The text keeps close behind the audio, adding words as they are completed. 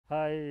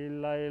Laj,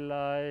 laj,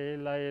 laj,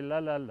 laj, la,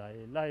 la, laj,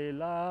 laj,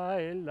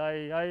 laj, laj,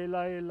 laj,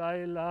 laj,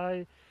 laj,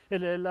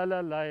 laj, la,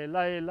 la, laj,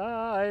 laj,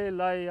 laj,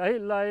 laj,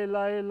 laj,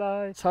 laj,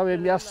 laj. Całe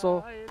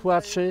miasto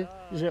płacze,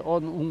 że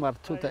on umarł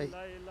tutaj.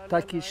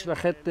 Taki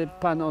szlachetny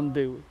pan on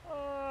był.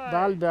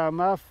 Bal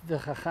be'amav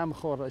v'chacham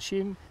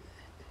chorashim,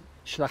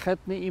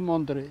 szlachetny i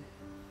mądry.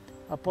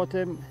 A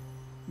potem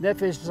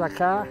nefesh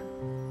zaka,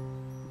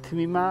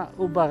 tmima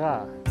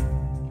ubara.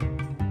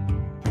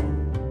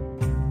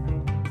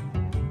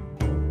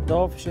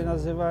 Dov się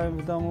nazywałem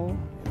w domu,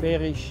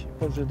 Beryś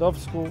po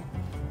żydowsku,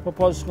 po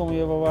polsku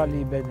mnie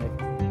wołali Benek.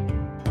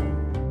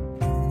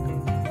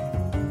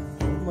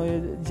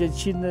 Moje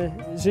dziecinne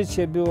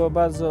życie było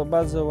bardzo,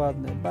 bardzo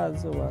ładne,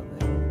 bardzo ładne.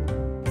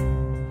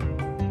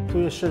 Tu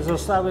jeszcze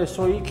zostały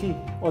słoiki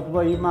od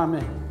mojej mamy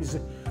z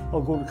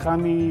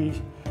ogórkami,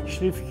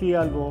 śliwki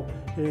albo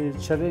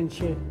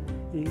czeręcie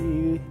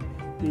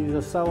i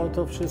zostało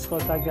to wszystko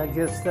tak jak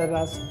jest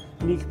teraz.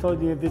 Nikt to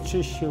nie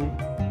wyczyścił.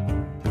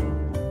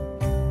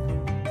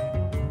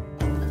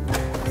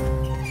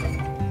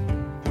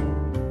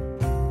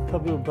 To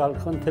był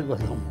balkon tego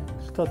domu.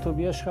 Kto tu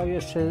mieszkał?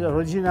 Jeszcze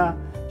rodzina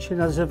się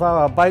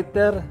nazywała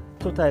Beitner.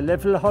 Tutaj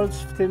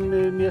Levelholz w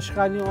tym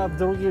mieszkaniu, a w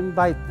drugim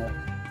Beitner.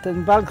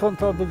 Ten balkon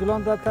to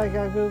wygląda tak,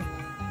 jak był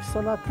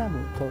 100 lat temu.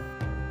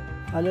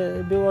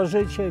 Ale było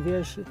życie,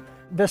 wiesz,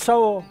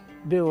 wesoło.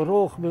 Był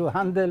ruch, był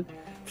handel.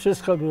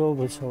 Wszystko było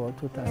wesoło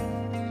tutaj.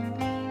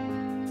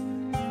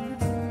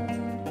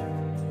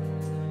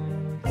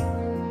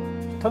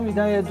 To mi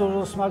daje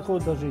dużo smaku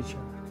do życia.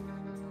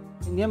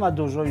 Nie ma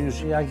dużo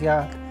już jak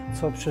ja,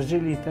 co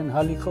przeżyli ten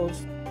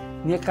Holokaust.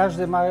 Nie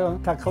każdy mają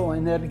taką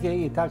energię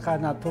i taka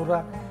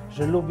natura,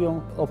 że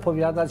lubią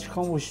opowiadać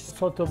komuś,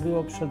 co to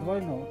było przed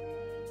wojną.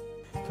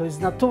 To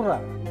jest natura.